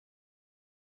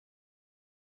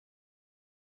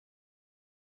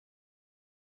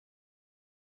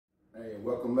Hey,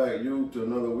 welcome back, you, to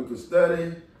another week of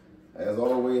study. As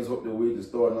always, hope the week is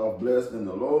starting off blessed in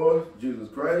the Lord Jesus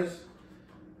Christ.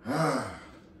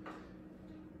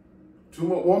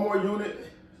 One more unit,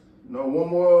 one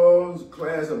more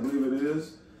class, I believe it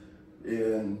is,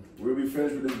 and we'll be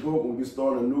finished with this book. We'll be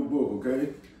starting a new book,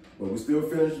 okay? But we're still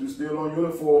finished. We're still on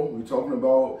unit 4. We're talking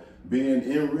about being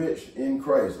enriched in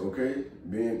Christ, okay?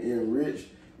 Being enriched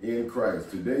in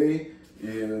Christ. Today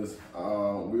is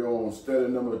we're on study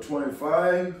number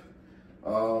 25.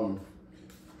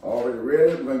 Already read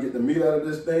it. We're gonna get the meat out of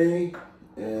this thing,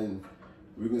 and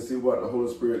we can see what the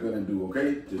Holy Spirit gonna do,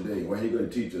 okay, today, what He's gonna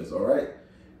teach us. All right,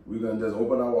 we're gonna just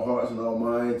open our hearts and our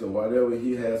minds, and whatever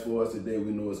He has for us today,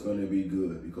 we know it's gonna be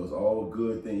good, because all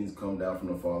good things come down from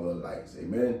the Father of lights.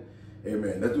 Amen.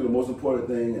 Amen. Let's do the most important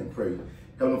thing and pray.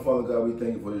 Heavenly Father God, we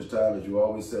thank you for this time that you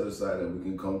always set aside, that we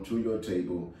can come to your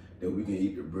table, that we can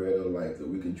eat the bread of life, that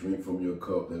we can drink from your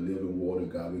cup, the living water,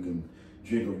 God. We can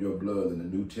drink of your blood in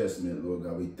the New Testament, Lord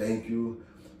God. We thank you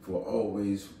for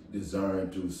always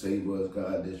desiring to save us,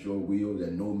 God. That's your will,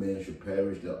 that no man should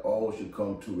perish, that all should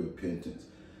come to repentance.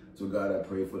 So, God, I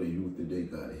pray for the youth today,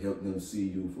 God, to help them see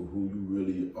you for who you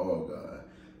really are, God.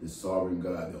 The sovereign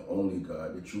God, the only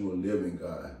God, the true and living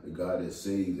God, the God that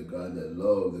saves, the God that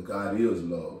loves, the God is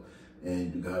love,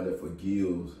 and the God that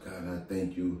forgives. God, I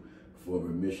thank you for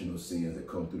remission of sins that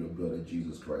come through the blood of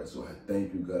Jesus Christ. So I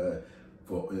thank you, God,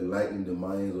 for enlightening the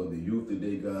minds of the youth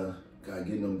today, God. God,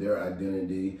 getting them their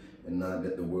identity and not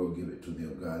let the world give it to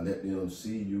them, God. Let them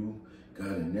see you,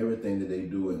 God, in everything that they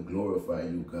do and glorify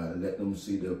you, God. Let them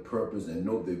see their purpose and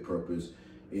know their purpose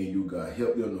in you, God.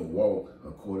 Help them to walk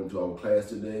according to our class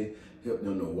today. Help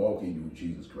them to walk in you,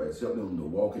 Jesus Christ. Help them to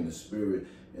walk in the Spirit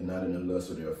and not in the lust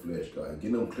of their flesh, God.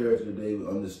 Give them clarity today with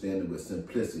understanding, with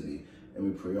simplicity. And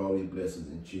we pray all these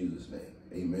blessings in Jesus' name.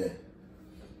 Amen.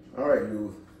 All right,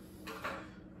 youth.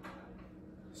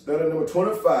 Study number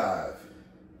 25.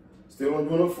 Still on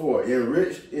unit 4.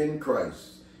 Enriched in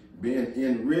Christ. Being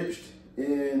enriched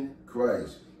in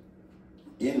Christ.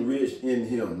 Enriched in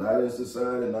Him. Not in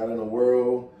society, not in the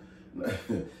world,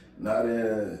 not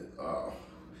in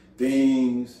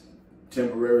things,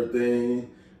 temporary things,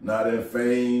 not in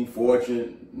fame,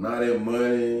 fortune, not in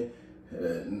money.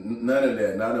 None of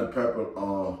that. Not in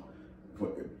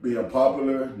being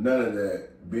popular. None of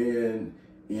that. Being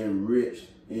enriched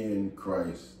in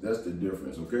Christ. That's the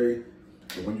difference, okay?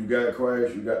 So when you got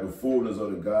Christ, you got the fullness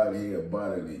of the Godhead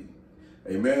bodily.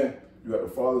 Amen? You got the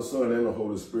Father, Son, and the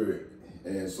Holy Spirit.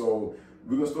 And so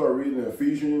we're going to start reading in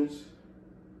Ephesians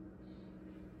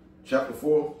chapter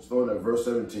 4, starting at verse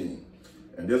 17.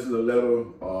 And this is a letter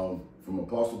from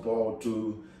Apostle Paul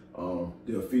to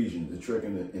the Ephesians, the church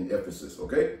in Ephesus,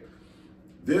 okay?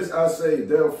 This I say,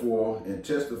 therefore, and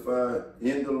testify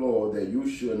in the Lord, that you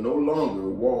should no longer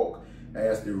walk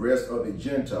as the rest of the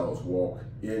Gentiles walk,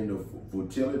 in the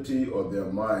futility of their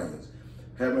minds,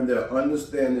 having their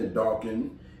understanding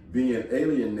darkened, being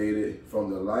alienated from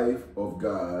the life of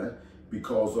God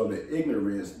because of the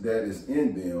ignorance that is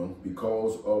in them,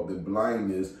 because of the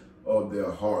blindness of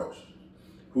their hearts,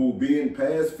 who being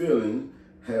past feeling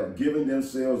have given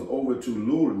themselves over to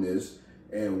lewdness,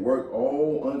 and work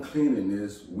all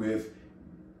uncleanness with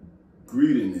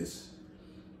greediness.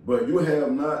 But you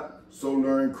have not so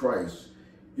learned Christ,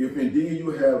 if indeed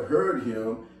you have heard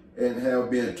him and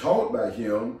have been taught by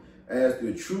him as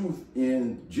the truth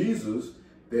in Jesus,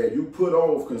 that you put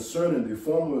off concerning the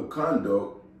former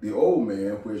conduct the old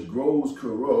man, which grows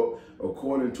corrupt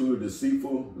according to the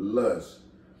deceitful lust,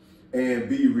 and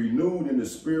be renewed in the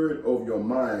spirit of your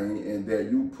mind, and that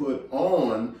you put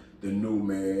on the new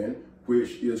man,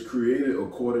 which is created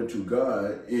according to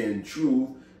God in truth,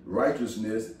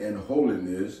 righteousness, and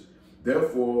holiness.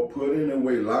 Therefore, putting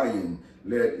away lying,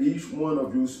 let each one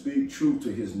of you speak truth to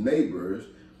his neighbors,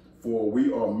 for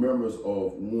we are members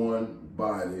of one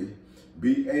body.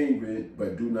 Be angry,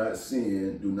 but do not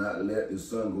sin. Do not let the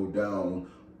sun go down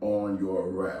on your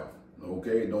wrath.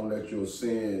 Okay? Don't let your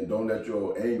sin, don't let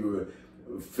your anger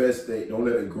festate. Don't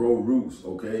let it grow roots.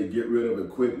 Okay? Get rid of it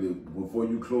quickly. Before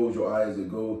you close your eyes and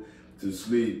go to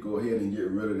sleep, go ahead and get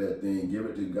rid of that thing. Give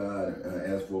it to God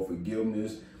and ask for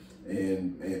forgiveness,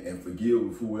 and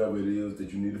forgive whoever it is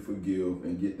that you need to forgive,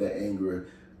 and get that anger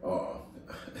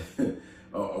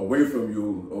away from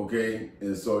you, okay?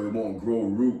 And so it won't grow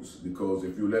roots, because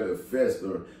if you let it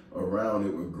fester around,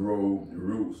 it will grow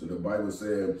roots. So the Bible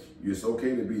said it's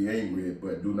okay to be angry,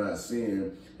 but do not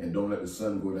sin, and don't let the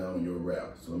sun go down on your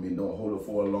wrath. So, I mean, don't hold it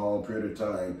for a long period of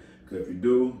time, because if you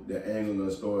do, the anger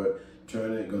is going to start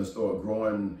turning, going to start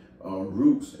growing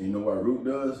roots. And you know what root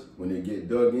does? When it get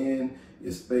dug in, it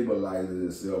stabilizes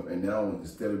itself. And now,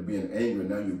 instead of being angry,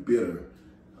 now you're bitter.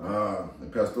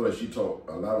 And Pastor, she talked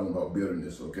a lot about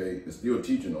bitterness, okay? It's still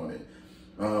teaching on it.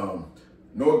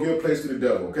 Nor give place to the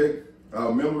devil, okay?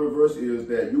 Our memory verse is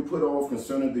that you put off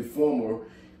concerning the former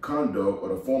conduct or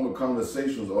the former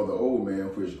conversations of the old man,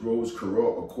 which grows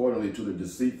corrupt accordingly to the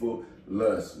deceitful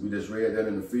lust. We just read that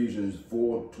in Ephesians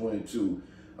 4:22.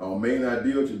 Our main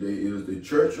idea today is the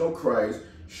church of Christ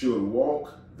should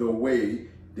walk the way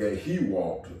that he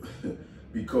walked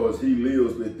because he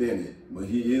lives within it. But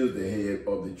he is the head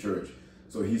of the church.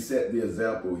 So he set the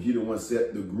example. He the one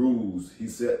set the grooves. He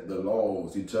set the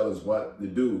laws. He tells us what to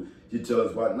do. He tells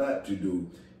us what not to do.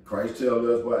 Christ tells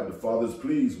us what the Father's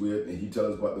pleased with, and he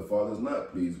tells us what the Father's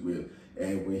not pleased with.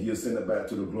 And when he ascended back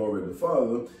to the glory of the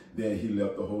Father, then he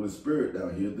left the Holy Spirit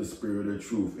down here, the Spirit of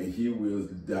truth. And he will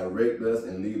direct us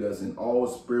and lead us in all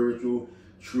spiritual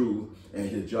truth. And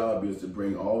his job is to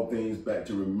bring all things back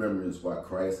to remembrance what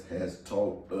Christ has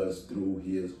taught us through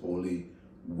his holy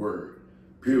word.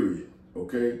 Period.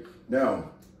 Okay?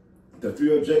 Now, the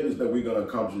three objectives that we're going to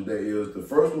accomplish today is, the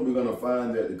first one, we're going to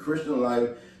find that the Christian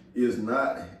life is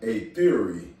not a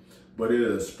theory, but it is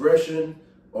an expression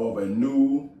of a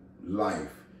new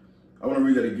life. I want to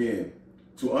read that again.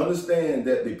 To understand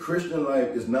that the Christian life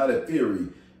is not a theory,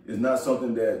 it's not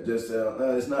something that just,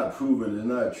 it's not proven, it's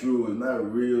not true, it's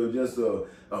not real, just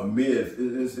a myth.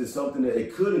 It's something that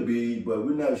it could be, but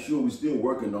we're not sure. We're still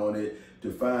working on it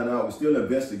to find out. We're still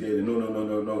investigating.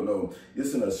 No.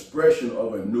 It's an expression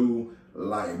of a new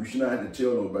life. You should not have to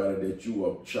tell nobody that you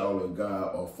are a child of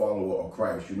God or follower of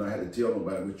Christ. You should not have to tell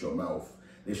nobody with your mouth.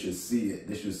 They should see it.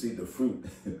 They should see the fruit.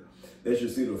 They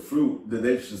should see the fruit.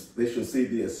 They should see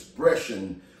the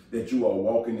expression that you are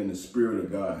walking in the Spirit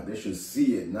of God. They should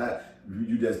see it, not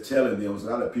you just telling them. There's a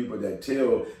lot of people that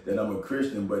tell that I'm a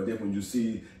Christian, but then when you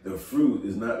see the fruit,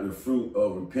 it's not the fruit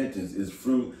of repentance. It's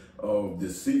fruit of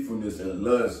deceitfulness and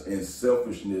lust and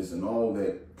selfishness and all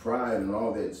that pride and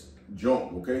all that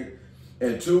junk, okay?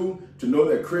 And two, to know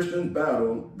that Christians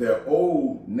battle their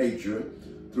old nature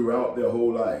throughout their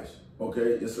whole lives, okay?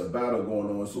 It's a battle going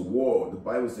on. It's a war. The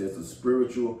Bible says it's a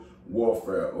spiritual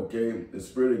warfare, okay? The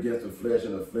spirit against the flesh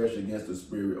and the flesh against the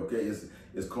spirit, okay?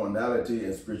 It's carnality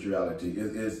and spirituality.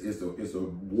 It's a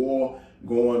war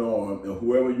going on, and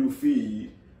whoever you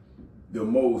feed the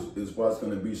most is what's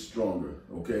going to be stronger,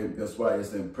 okay? That's why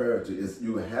it's imperative.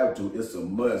 You have to. It's a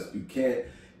must. You can't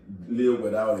live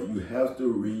without it. You have to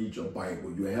read your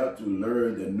Bible. You have to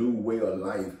learn the new way of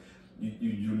life.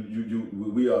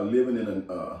 We are living in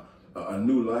a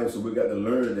new life, so we got to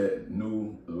learn that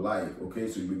new life, okay?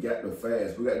 So we got to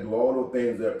fast. We got to do all those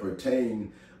things that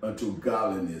pertain unto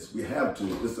godliness. We have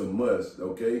to. It's a must,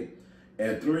 okay?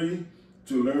 And three,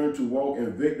 to learn to walk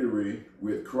in victory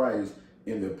with Christ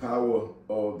in the power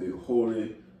of the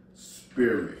Holy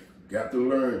Spirit. Got to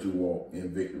learn to walk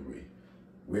in victory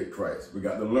with Christ. We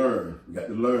got to learn. We got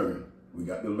to learn. We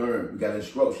got to learn. We got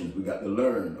instructions. We got to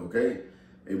learn, okay?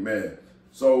 Amen.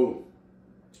 So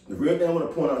the real thing I want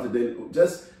to point out today,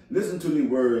 just listen to the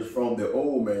words from the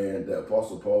old man that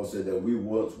Apostle Paul said that we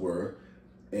once were,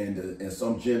 and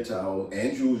some Gentiles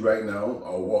and Jews right now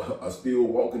are still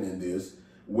walking in this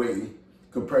way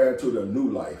compared to the new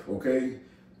life, okay?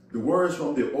 The words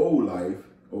from the old life,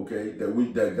 okay,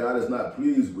 that God is not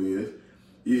pleased with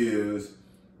is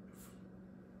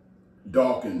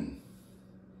darkened,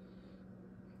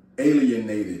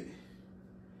 alienated,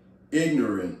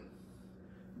 ignorant,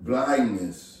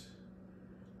 blindness,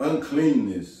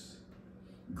 uncleanness,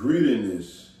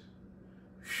 greediness.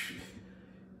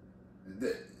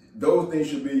 Those things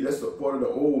should be, that's a part of the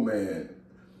old man.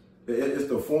 It's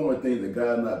the former thing that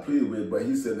God is not pleased with, but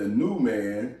he said the new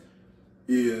man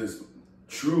is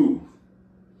truth,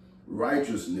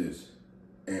 righteousness,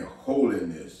 and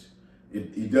holiness.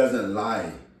 He doesn't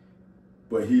lie,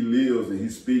 but he lives and he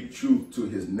speaks truth to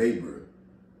his neighbor,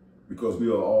 because we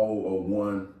are all of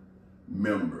one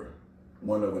member,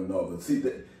 one of another.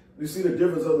 You see the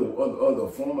difference of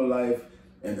the former life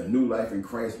and the new life in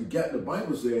Christ. The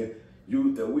Bible said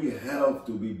that we have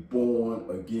to be born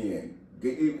again.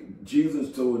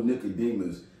 Jesus told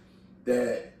Nicodemus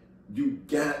that you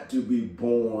got to be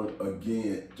born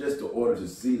again just in order to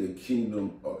see the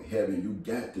kingdom of heaven. You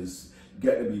got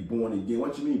to be born again.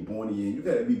 What you mean born again? You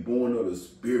got to be born of the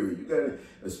Spirit. You got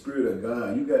the Spirit of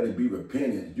God. You got to be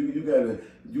repentant. You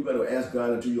got to ask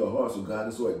God into your heart, so God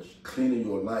is sort of cleaning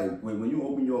your life. When you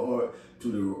open your heart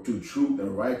to truth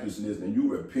and righteousness, and you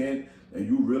repent, and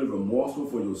you really remorseful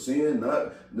for your sin,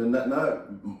 not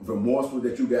remorseful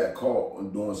that you got caught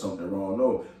on doing something wrong.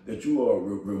 No, that you are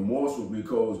remorseful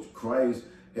because Christ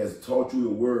has taught you the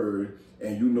word,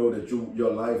 and you know that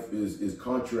your life is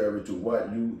contrary to what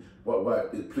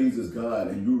it pleases God,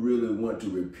 and you really want to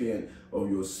repent of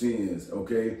your sins,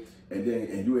 okay?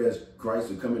 And you ask Christ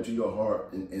to come into your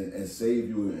heart and save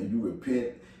you, and you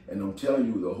repent. And I'm telling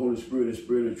you, the Holy Spirit, the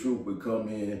Spirit of truth, would come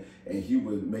in, and he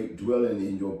would make dwelling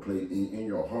in your place, in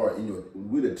your heart,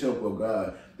 with the temple of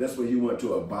God. That's where he wants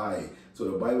to abide.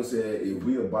 So the Bible said, if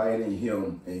we abide in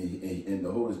him and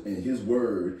in his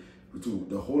word, to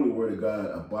the holy word of God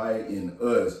abide in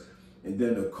us, and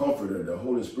then the Comforter, the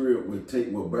Holy Spirit,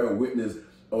 will bear witness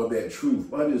of that truth.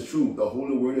 What is truth? The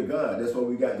holy word of God. That's why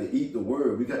we got to eat the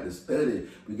word. We got to study.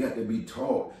 We got to be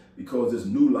taught, because it's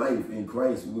new life in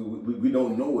Christ. We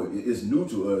don't know it. It's new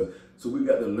to us. So we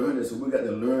got to learn it. So we got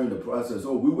to learn the process.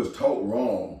 Oh, we was taught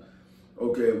wrong.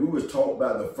 Okay, we was taught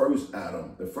by the first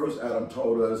Adam. The first Adam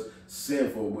taught us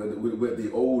sinful with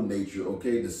the old nature,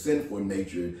 okay, the sinful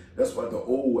nature. That's what the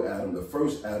old Adam, the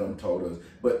first Adam taught us.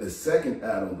 But the second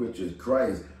Adam, which is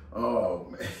Christ,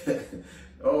 oh, man.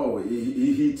 Oh,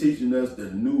 he teaching us the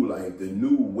new life, the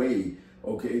new way,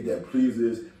 okay, that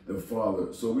pleases the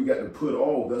Father. So we got to put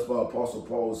off, that's why Apostle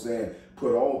Paul is saying,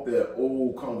 put off that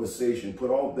old conversation, put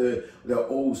off that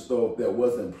old stuff that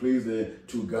wasn't pleasing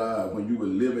to God, when you were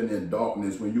living in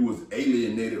darkness, when you was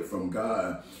alienated from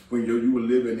God, when you were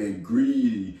living in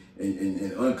greed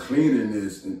and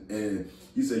uncleanness. And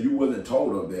he said you wasn't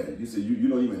taught of that. He said you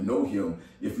don't even know him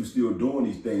if you're still doing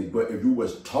these things. But if you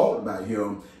was taught about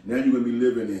him, now you're going to be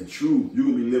living in truth. You're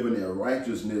going to be living in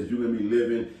righteousness. You're going to be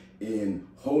living in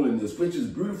holiness, which is a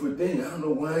beautiful thing. I don't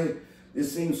know why it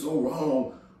seems so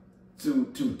wrong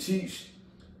to teach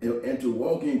and to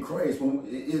walk in Christ. When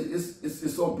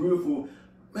it's so beautiful.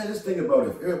 Man, let's think about it.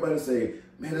 If everybody say,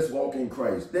 man, let's walk in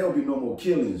Christ, there will be no more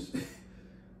killings,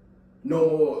 no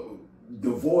more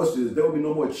divorces, there will be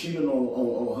no more cheating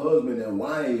on husband and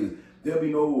wives, there'll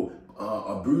be no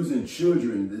abusing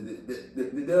children,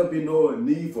 there'll be no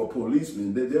need for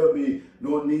policemen, there'll be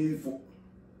no need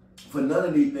for none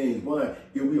of these things. Why?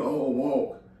 If we all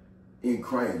walk in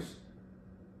Christ.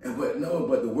 But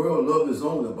the world loved its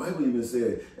own. The Bible even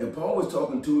said, and Paul was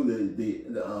talking to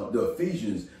the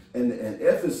Ephesians, and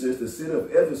Ephesus, the city of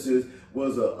Ephesus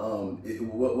was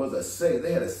a sex.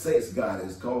 They had a sex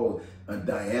goddess called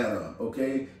Diana.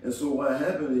 Okay, and so what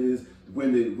happened is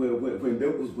when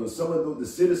some of the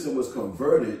citizen was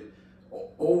converted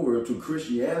over to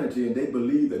Christianity and they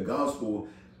believed the gospel,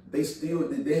 they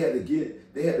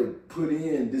had to put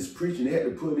in this preaching. They had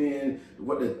to put in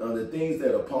what the things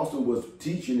that apostle was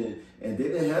teaching, and they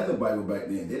didn't have the Bible back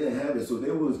then. They didn't have it, so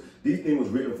these things was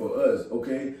written for us,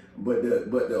 okay. But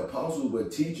the apostles were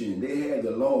teaching. They had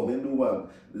the law. They knew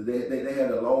what they had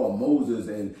the law of Moses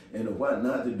and what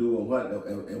not to do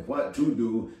and what to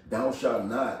do. Thou shalt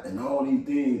not, and all these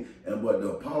things. But the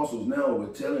apostles now were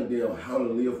telling them how to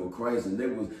live for Christ, and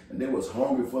they was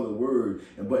hungry for the word.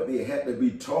 But they had to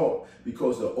be taught,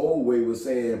 because the old way was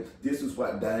saying, this is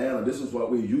what Diana, this is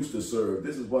what we used to serve,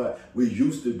 this is what we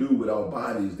used to do with our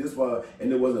bodies, this why,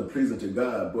 and it wasn't pleasing to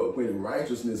God. But when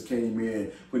righteousness came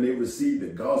in, when they received the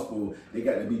gospel, they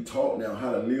got to be taught now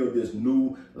how to live this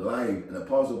new life. And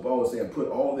Apostle Paul was saying, put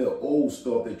all the old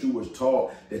stuff that you was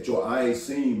taught, that your eyes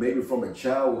seen, maybe from a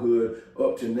childhood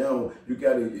up to now, you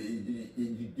got to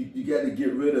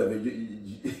get rid of it.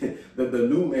 The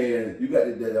new man,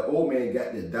 the old man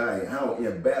got to die. How?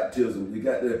 In baptism.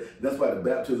 That's why the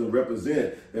baptism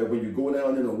represents that when you go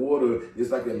down in the water,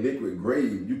 it's like a liquid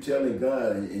grave. You telling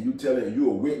God, and you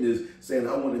a witness saying,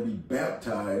 I want to be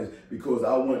baptized because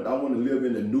I want to live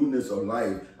in the newness of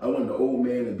life. I want the old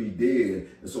man to be dead.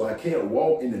 And so I can't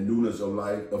walk in the newness of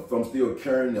life if I'm still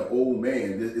carrying the old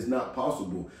man. It's not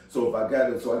possible. So I got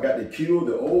to kill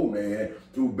the old man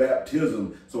through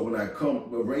baptism. So when I come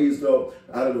raised up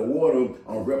out of the water,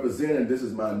 I'm representing this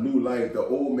is my new life. The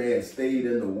old man stayed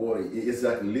in the water. It's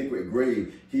like a liquid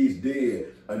grave. He's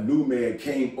dead. A new man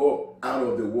came up out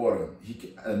of the water.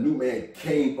 A new man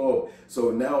came up.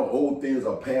 So now old things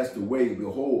are passed away.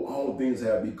 Behold, all things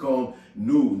have become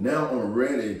new. Now I'm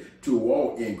ready to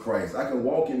walk in Christ. I can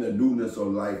walk in the newness of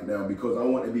life now because I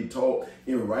want to be taught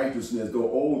in righteousness. The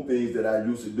old things that I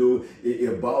used to do,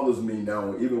 it bothers me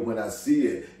now. Even when I see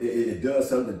it, it does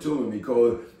something to me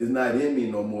because it's not in me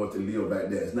no more to live like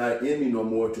that. It's not in me no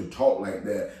more to talk like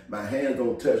that. My hands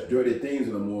don't touch dirty things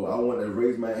anymore. I want to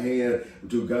raise my hand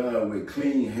to God with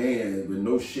clean hands, with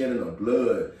no shedding of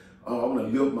blood. I'm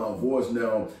going to lift my voice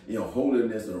now in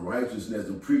holiness and righteousness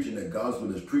and preaching the gospel,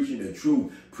 and preaching the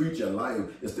truth, preaching life,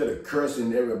 instead of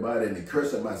cursing everybody and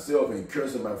cursing myself and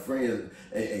cursing my friends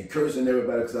and cursing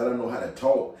everybody because I don't know how to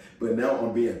talk. But now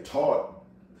I'm being taught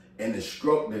and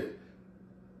instructed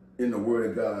in the Word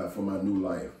of God for my new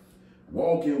life.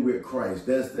 Walking with Christ.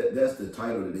 That's the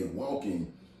title today.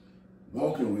 Walking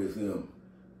with Him.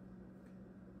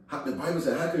 The Bible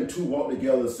says, how can two walk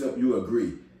together except you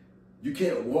agree? You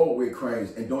can't walk with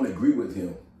Christ and don't agree with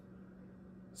Him.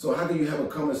 So how can you have a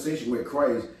conversation with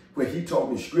Christ where He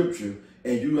talking Scripture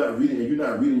and you're not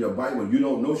reading your Bible? You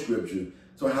don't know Scripture.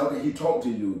 So how can He talk to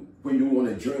you when you're on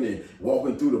a journey,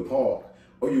 walking through the park,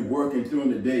 or you're working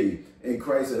during the day, and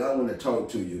Christ said, I want to talk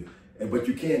to you. But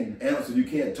you can't answer, you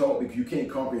can't talk, because you can't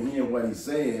comprehend what He's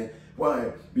saying.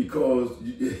 Why? Because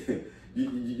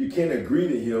you can't agree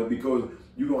to Him, because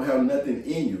you don't have nothing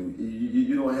in you.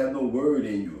 You don't have no word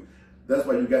in you. That's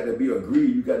why you got to be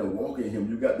agreed. You got to walk in Him.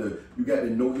 You got to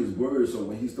know His word. So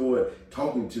when He started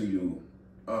talking to you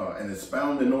and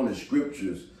expounding on the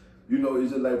Scriptures, you know, it's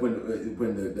just like when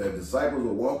the disciples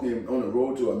were walking on the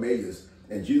road to Emmaus,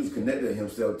 and Jesus connected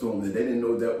Himself to them, and they didn't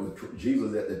know that was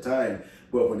Jesus at the time.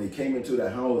 But when they came into the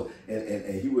house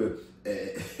and He was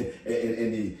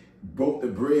and He broke the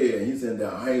bread, and He said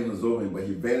their eyes was open, but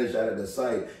He vanished out of the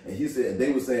sight. And He said, and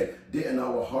they were saying, didn't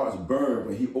our hearts burn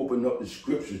when He opened up the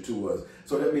Scripture to us?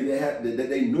 So that means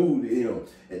they knew, you know,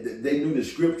 they knew the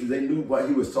Scripture, they knew what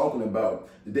He was talking about.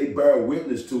 They bear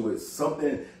witness to it,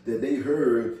 something that they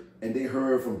heard. And they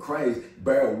heard from Christ,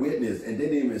 bear witness, and they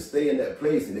didn't even stay in that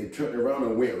place, and they turned around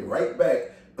and went right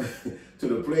back to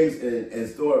the place and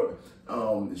started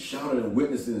shouting and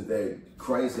witnessing that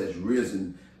Christ has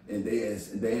risen, and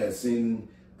they had seen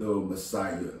the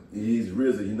Messiah. He's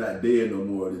risen. He's not dead no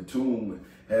more. The tomb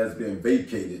has been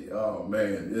vacated. Oh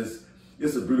man,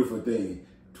 it's a beautiful thing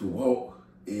to walk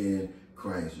in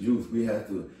Christ. Youth, we got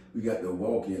to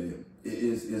walk in it.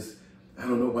 It's I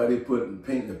don't know why they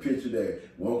paint the picture that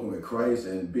walking with Christ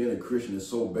and being a Christian is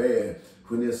so bad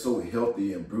when they're so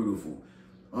healthy and beautiful.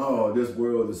 Oh, this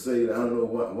world to say, I don't know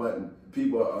what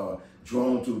people are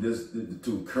drawn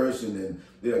to cursing, and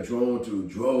they are drawn to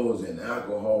drugs and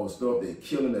alcohol and stuff. They're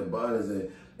killing their bodies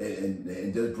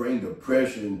and just bring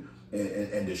depression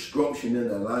and destruction in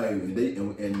their life.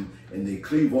 And they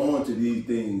cleave on to these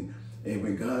things. And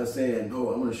when God's saying,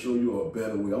 no, I'm going to show you a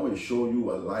better way. I'm going to show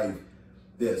you a life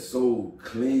that's so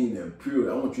clean and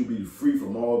pure. I want you to be free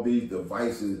from all these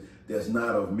devices that's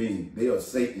not of me. They are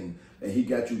Satan, and he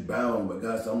got you bound. But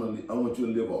God said, I want you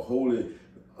to live a holy,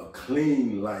 a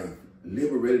clean life,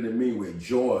 liberated in me with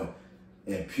joy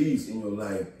and peace in your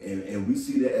life. And we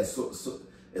see that as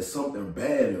something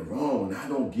bad and wrong. And I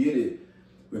don't get it.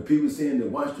 When people saying to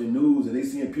watch the news and they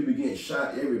seeing people getting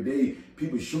shot every day,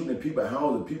 people shooting in people's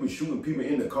houses, people shooting people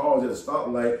in the cars at a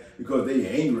stoplight because they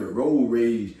angry, road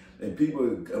rage. And people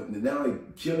now they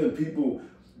killing people,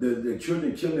 the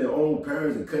children killing their own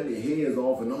parents and cutting their heads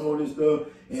off and all this stuff.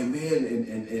 And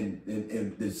man,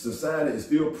 and the society is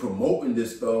still promoting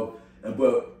this stuff.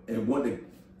 And want to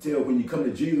tell, when you come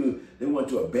to Jesus, they want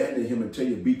to abandon Him and tell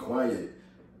you be quiet.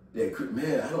 That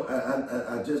man,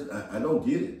 I don't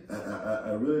get it.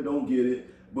 I really don't get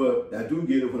it. But I do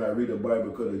get it when I read the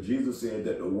Bible, because Jesus said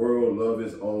that the world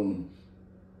loves its own.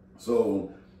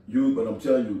 So but I'm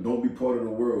telling you, don't be part of the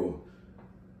world.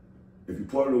 If you're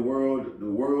part of the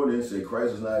world then say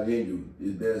Christ is not in you.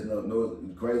 There's no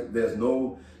Christ.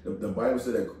 The Bible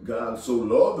said that God so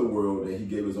loved the world that He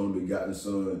gave His only begotten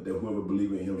Son, that whoever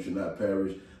believes in Him should not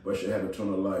perish, but should have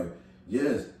eternal life.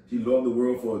 Yes, He loved the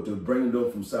world to bring them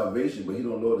from salvation, but He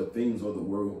don't love the things of the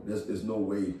world. There's no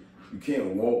way. You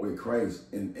can't walk with Christ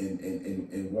and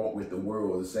walk with the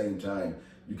world at the same time.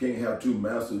 You can't have two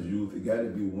masters, youth. It got to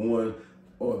be one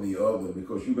or the other,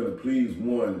 because you're going to please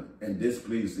one and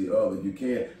displease the other. You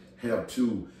can't have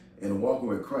two. And walking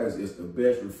with Christ is the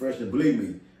best refreshing. Believe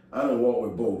me, I don't walk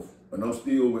with both, and I'm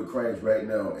still with Christ right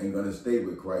now and going to stay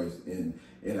with Christ. And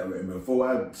before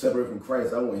I separate from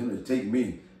Christ, I want Him to take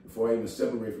me. Before I even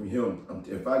separate from Him,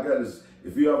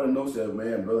 if you already know that,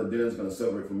 man, Brother Dennis is going to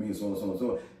separate from me, and so on, so on,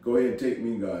 so on, go ahead and take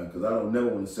me, God, because I don't never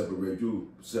want to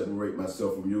separate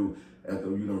myself from you.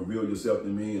 After you don't reveal yourself to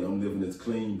me, and I'm living this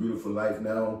clean, beautiful life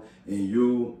now in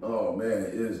you. Oh man,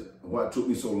 it's what took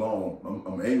me so long.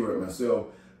 I'm angry at myself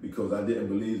because I didn't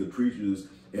believe the preachers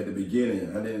at the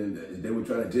beginning. They were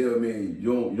trying to tell me,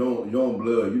 you don't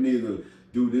blood. You need to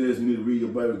do this. You need to read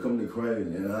your Bible, come to Christ.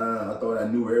 And I thought I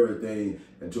knew everything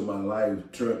until my life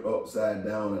turned upside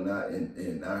down,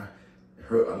 and I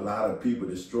hurt a lot of people,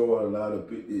 destroyed a lot of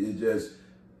people.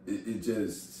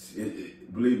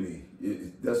 Believe me,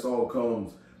 that's all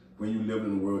comes when you live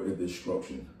in the world of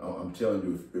destruction. I'm telling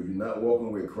you, if you're not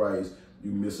walking with Christ,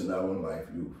 you're missing out on life,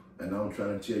 youth. And I'm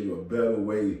trying to tell you a better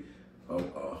way,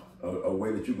 a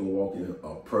way that you can walk in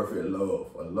a perfect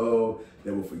love, a love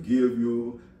that will forgive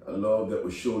you, a love that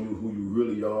will show you who you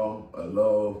really are, a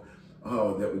love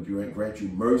that would grant you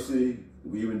mercy,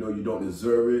 even though you don't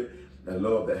deserve it. A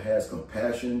love that has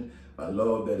compassion, a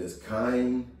love that is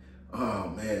kind. Oh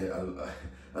man,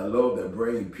 a love that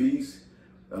brings peace,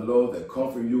 a love that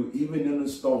comforts you even in the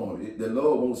storm. The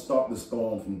love won't stop the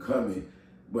storm from coming,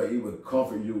 but it will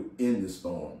comfort you in the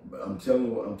storm. But I'm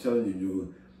telling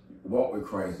you, walk with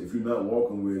Christ. If you're not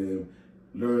walking with him,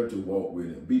 learn to walk with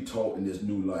him. Be taught in this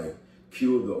new life.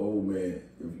 Kill the old man.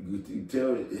 If you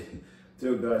tell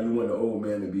God you want the old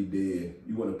man to be dead.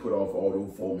 You want to put off all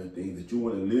those former things, that you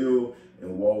want to live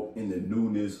and walk in the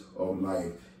newness of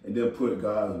life. And then put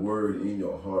God's word in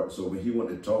your heart. So when he want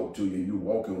to talk to you, you're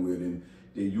walking with him,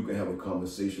 then you can have a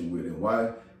conversation with him.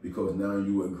 Why? Because now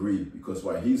you agree. Because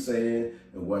what he's saying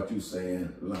and what you're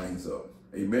saying lines up.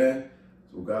 Amen.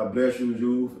 So God bless you,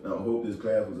 youth. And I hope this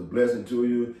class was a blessing to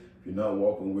you. If you're not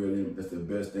walking with him, that's the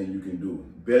best thing you can do.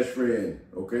 Best friend,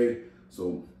 okay?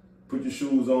 So put your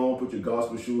shoes on, put your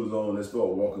gospel shoes on. Let's start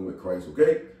walking with Christ,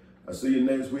 okay? I'll see you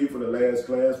next week for the last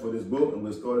class for this book, and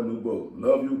we'll start a new book.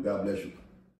 Love you. God bless you.